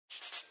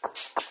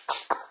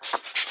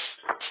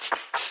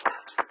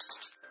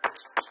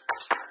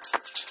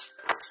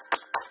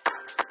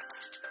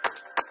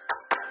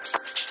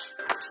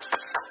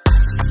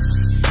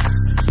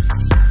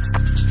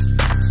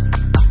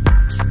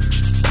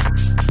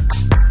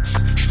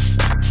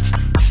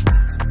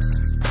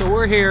So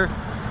we're here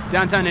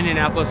downtown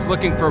Indianapolis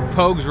looking for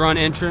Pogues Run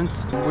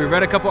entrance. We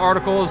read a couple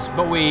articles,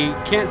 but we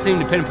can't seem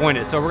to pinpoint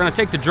it. So we're gonna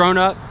take the drone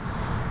up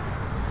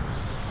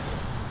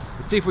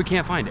and see if we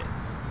can't find it.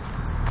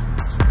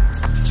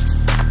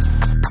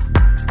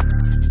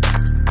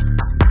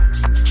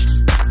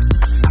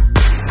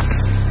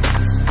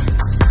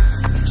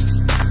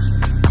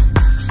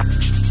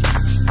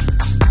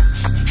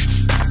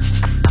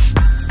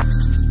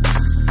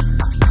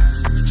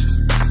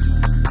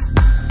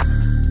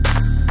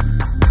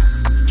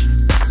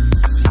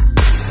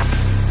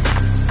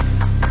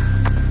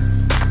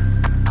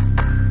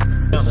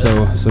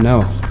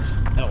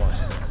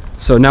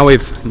 So now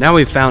we've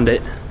found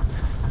it.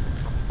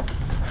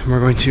 We're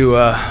going to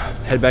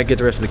head back, get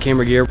the rest of the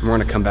camera gear, and we're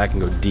gonna come back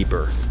and go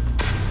deeper.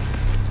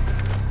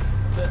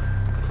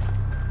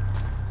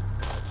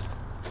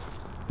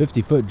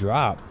 "50-foot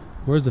drop."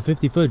 Where's the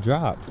 50-foot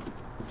drop?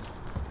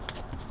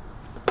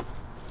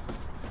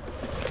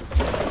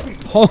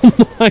 Oh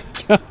my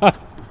god!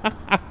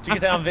 Did you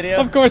get that on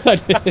video? Of course I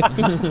did.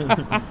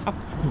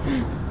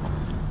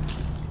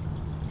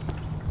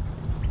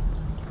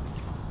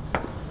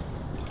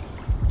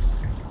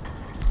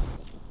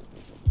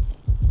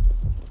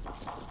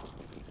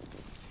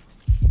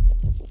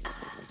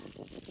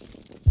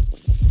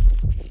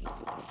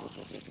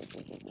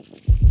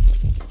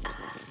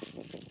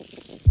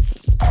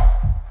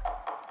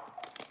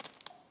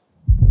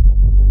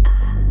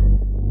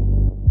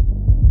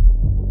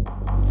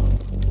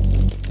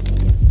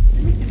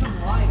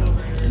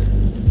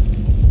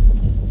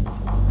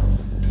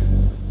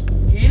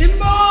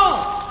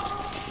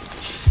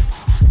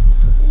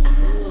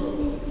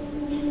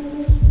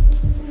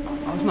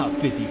 It's not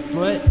 50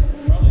 foot.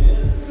 Probably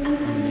is.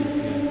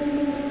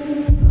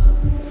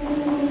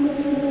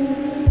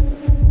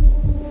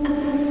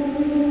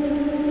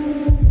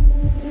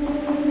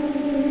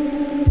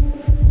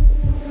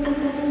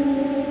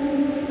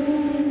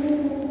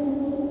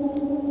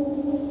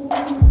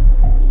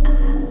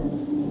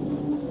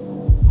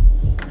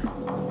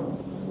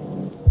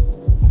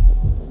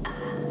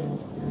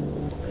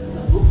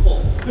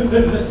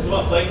 This is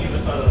what Blake is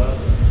in front of us.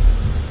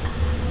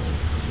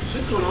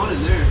 Shit's going on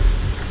in there.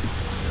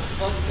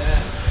 Fuck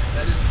that.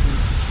 That is poop.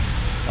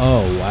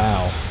 Oh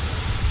wow.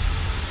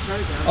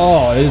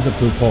 Oh, it is a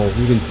poop hole.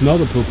 You can smell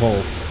the poop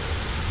hole.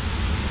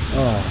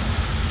 Oh,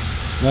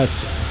 that's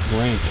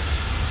rank.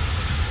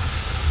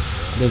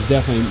 There's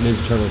definitely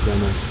Ninja Turtles down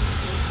there.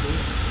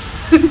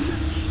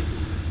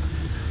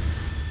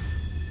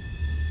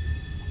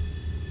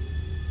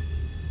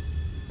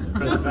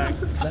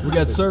 We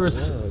got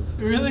service.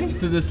 Really?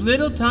 To this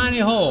little tiny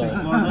hole. We've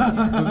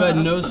had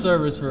no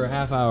service for a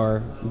half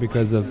hour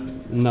because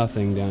of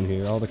nothing down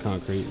here, all the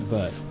concrete,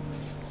 but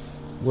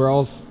we're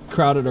all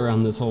crowded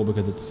around this hole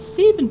because it's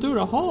seeping through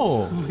the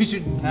hole. We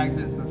should tag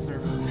this as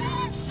service.